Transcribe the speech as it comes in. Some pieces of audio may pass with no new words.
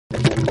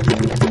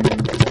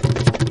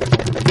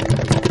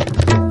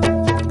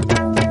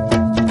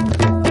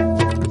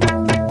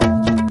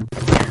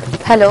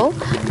Hello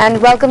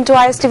and welcome to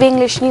ISTV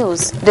English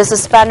News. This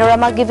is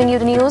Panorama giving you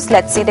the news.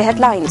 Let's see the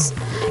headlines.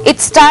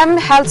 It's time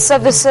Health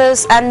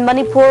Services and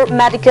Manipur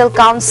Medical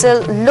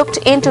Council looked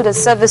into the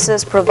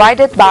services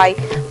provided by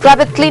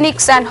private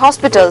clinics and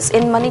hospitals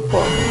in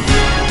Manipur.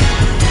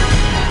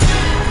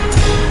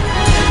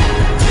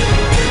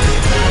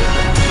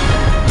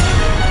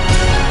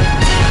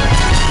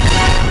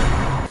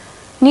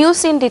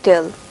 News in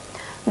detail.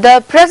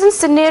 The present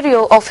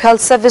scenario of health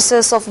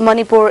services of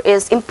Manipur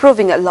is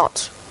improving a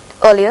lot.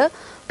 Earlier,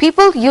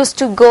 people used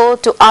to go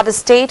to other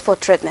states for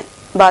treatment,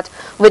 but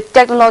with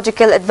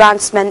technological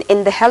advancement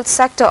in the health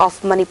sector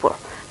of Manipur,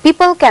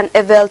 people can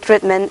avail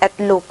treatment at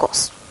low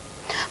cost.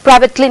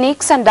 Private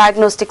clinics and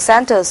diagnostic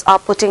centers are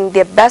putting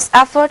their best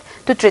effort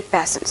to treat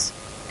patients.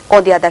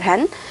 On the other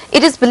hand,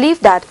 it is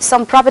believed that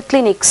some private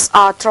clinics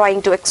are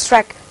trying to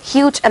extract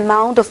huge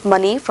amount of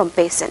money from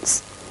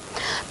patients.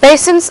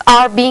 Patients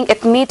are being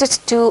admitted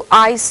to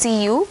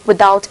ICU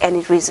without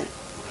any reason.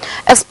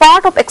 As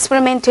part of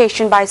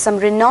experimentation by some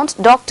renowned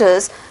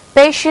doctors,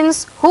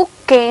 patients who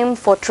came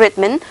for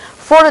treatment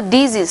for a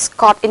disease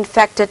got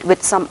infected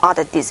with some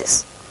other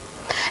disease.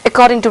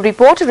 According to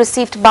report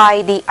received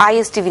by the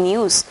ISTV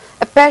News,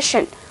 a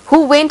patient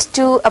who went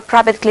to a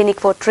private clinic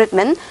for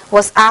treatment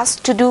was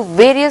asked to do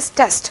various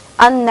tests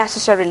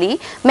unnecessarily,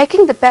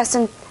 making the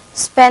patient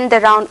spend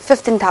around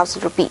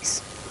 15,000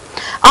 rupees.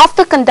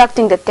 After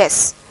conducting the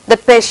tests, the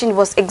patient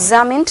was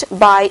examined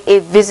by a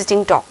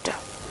visiting doctor.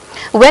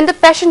 When the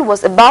patient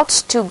was about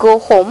to go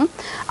home,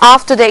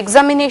 after the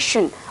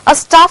examination, a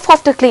staff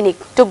of the clinic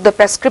took the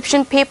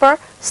prescription paper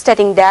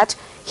stating that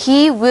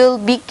he will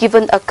be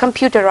given a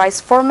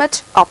computerized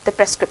format of the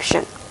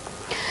prescription.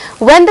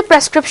 When the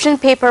prescription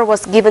paper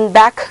was given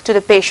back to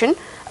the patient,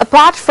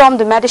 apart from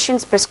the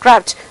medicines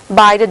prescribed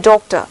by the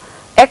doctor,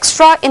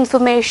 extra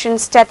information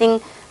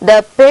stating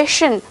the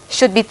patient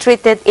should be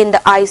treated in the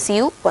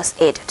ICU was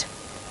added.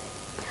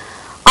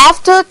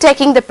 After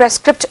taking the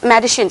prescribed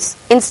medicines,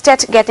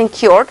 instead getting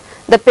cured,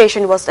 the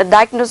patient was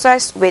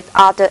diagnosed with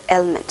other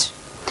ailment.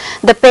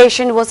 The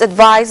patient was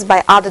advised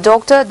by other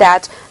doctor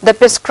that the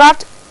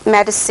prescribed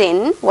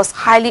medicine was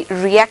highly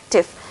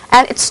reactive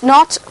and it's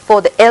not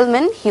for the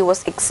ailment he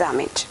was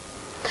examined.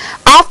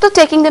 After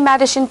taking the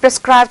medicine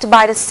prescribed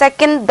by the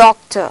second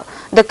doctor,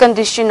 the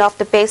condition of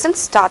the patient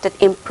started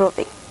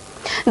improving.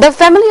 The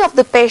family of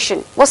the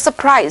patient was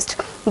surprised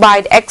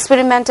by the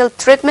experimental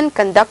treatment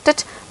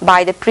conducted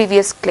by the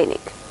previous clinic.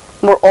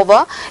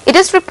 Moreover, it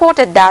is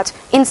reported that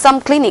in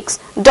some clinics,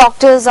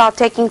 doctors are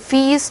taking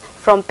fees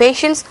from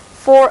patients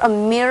for a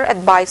mere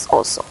advice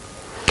also.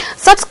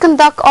 Such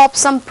conduct of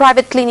some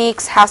private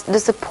clinics has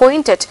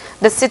disappointed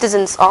the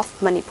citizens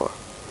of Manipur.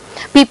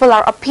 People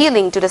are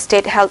appealing to the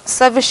state health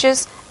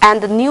services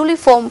and the newly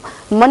formed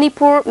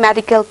Manipur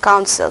Medical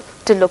Council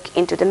to look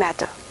into the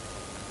matter.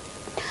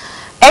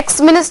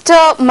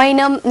 Ex-Minister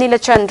Mainam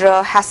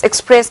Nilachandra has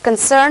expressed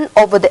concern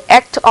over the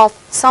act of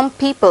some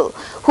people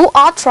who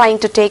are trying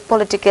to take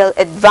political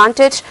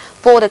advantage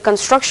for the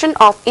construction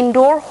of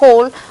indoor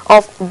hall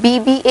of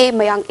BBA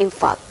Mayang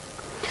Imphal.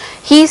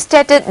 He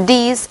stated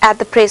these at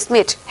the press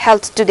meet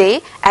held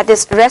today at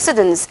his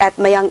residence at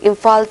Mayang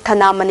Imphal,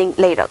 Thana Maning,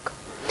 Leirak.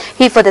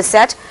 He further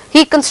said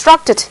he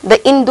constructed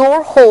the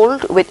indoor hall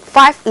with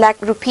 5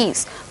 lakh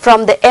rupees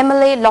from the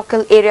MLA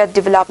Local Area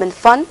Development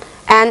Fund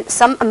and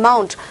some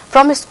amount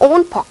from his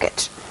own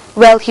pocket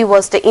while he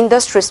was the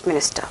Industries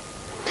Minister.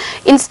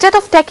 Instead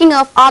of taking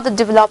up other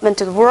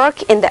developmental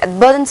work in the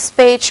advertisement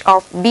page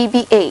of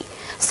BBA,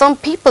 some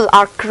people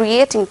are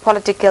creating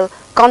political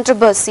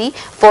controversy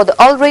for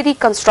the already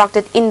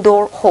constructed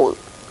indoor hall.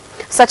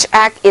 Such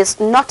act is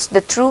not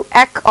the true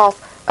act of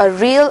a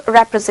real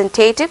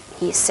representative,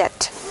 he said.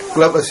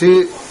 Club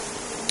asi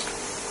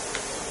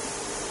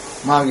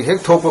magi hek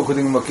thopa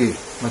khuding maki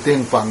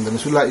mateng pangdan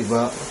sula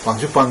iba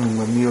pangsu pangning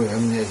ma miyo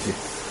amne isi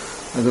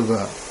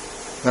aduga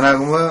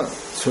kanaguma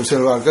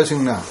social worker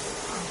singna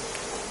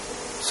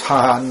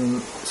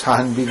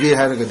sahan bigi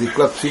haraga di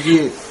club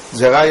sigi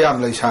jaga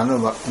yam lai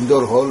sanu ba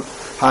indoor hall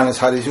hana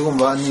sari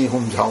sigumba ani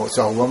hum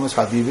jaw ma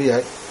sabi bi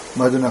ai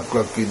maduna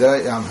club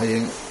kida yam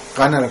hayeng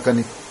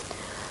kanarakani.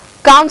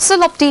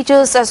 Council of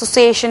Teachers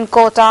Association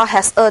Kota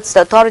has urged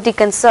the authority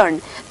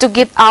concerned to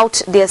give out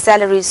their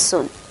salaries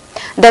soon.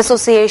 The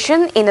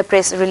association in a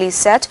press release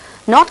said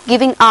not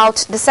giving out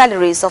the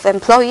salaries of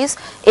employees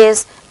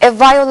is a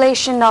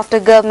violation of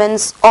the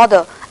government's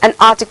order and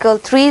Article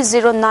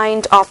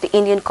 309 of the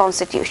Indian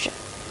Constitution.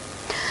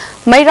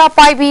 Maira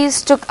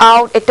Paibis took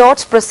out a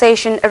torch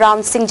procession around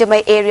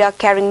Singjamai area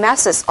carrying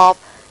masses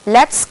of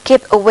 "Let's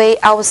keep away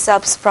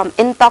ourselves from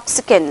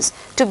intoxicants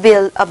to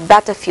build a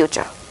better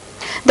future."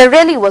 The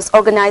rally was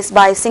organized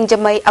by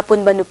Singjamai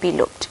Apunbanupi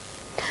Lupt.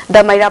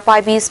 The Maira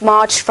Paibis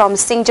marched from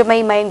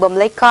Singjamai Mayangbom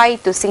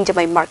Laikai to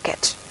Singjamai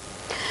Market.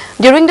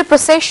 During the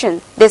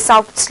procession, they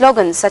shouted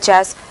slogans such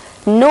as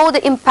 "Know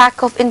the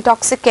impact of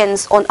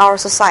intoxicants on our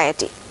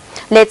society,"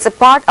 "Let's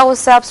apart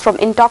ourselves from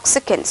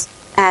intoxicants,"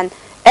 and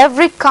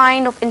 "Every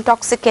kind of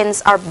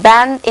intoxicants are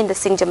banned in the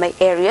Singjamai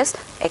areas,"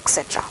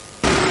 etc.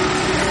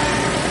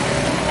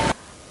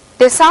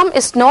 the Assam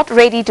is not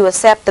ready to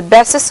accept the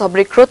basis of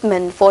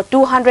recruitment for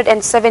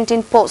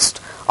 217 posts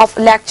of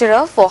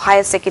lecturer for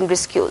higher secondary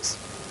schools.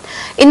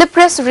 In the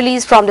press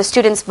release from the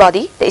students'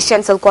 body, the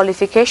essential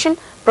qualification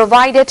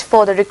provided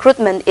for the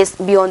recruitment is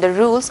beyond the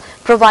rules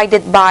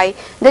provided by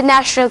the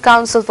National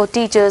Council for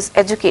Teachers'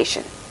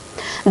 Education.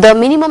 The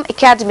minimum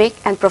academic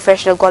and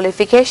professional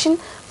qualification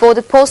for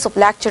the post of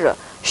lecturer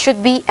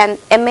should be an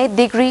MA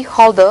degree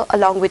holder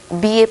along with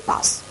BA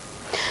pass.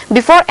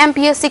 Before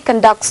MPSC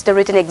conducts the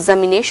written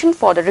examination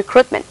for the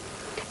recruitment,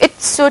 it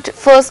should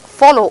first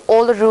follow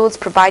all the rules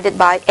provided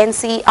by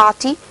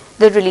NCERT,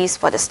 the release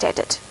for the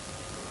stated.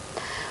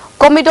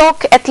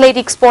 Komidok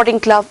Athletic Sporting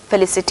Club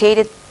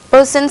felicitated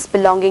persons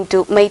belonging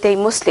to Meitei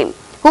Muslim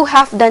who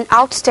have done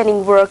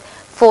outstanding work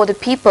for the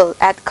people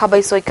at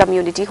Khabaisoi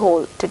Community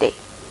Hall today.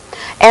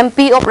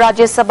 MP of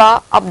Rajya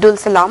Sabha Abdul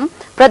Salam,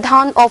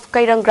 Pradhan of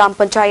Kairang Gram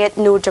Panchayat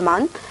Nur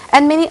Jaman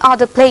and many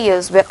other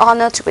players were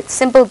honoured with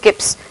simple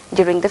gifts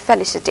during the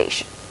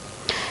felicitation.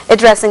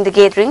 Addressing the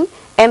gathering,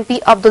 MP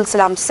Abdul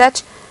Salam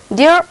said,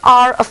 "There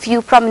are a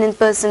few prominent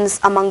persons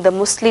among the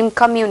Muslim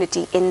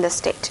community in the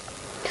state.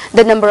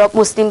 The number of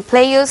Muslim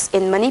players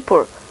in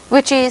Manipur,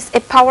 which is a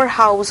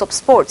powerhouse of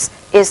sports,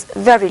 is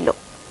very low."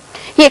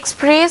 He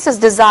expressed his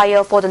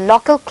desire for the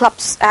local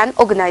clubs and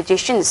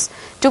organizations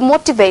to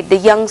motivate the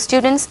young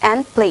students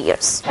and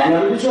players.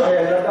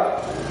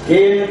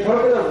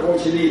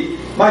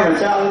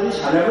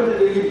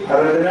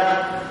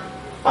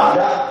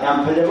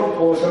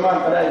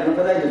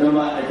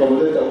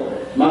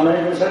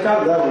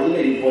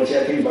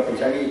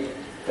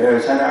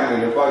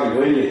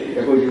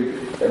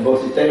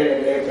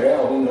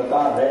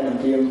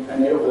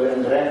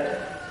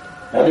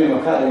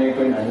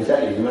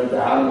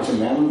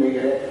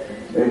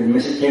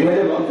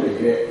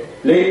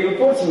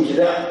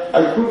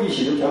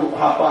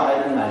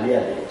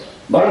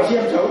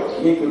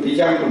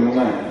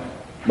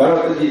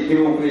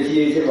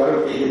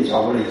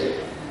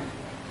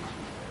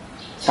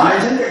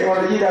 Science and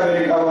technology are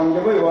very common.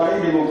 The way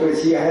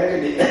democracy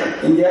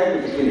India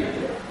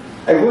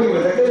I go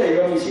with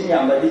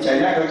the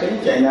China,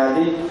 China,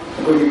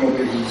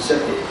 democracy.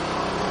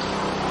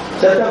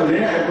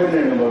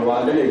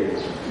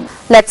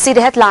 Let's see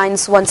the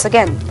headlines once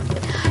again.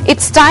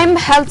 It's time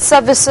Health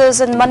Services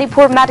and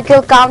Manipur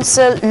Medical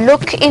Council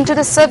look into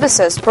the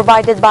services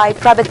provided by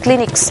private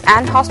clinics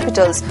and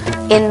hospitals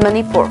in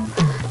Manipur.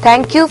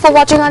 Thank you for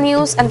watching our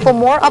news, and for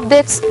more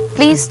updates,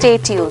 please stay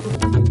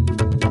tuned.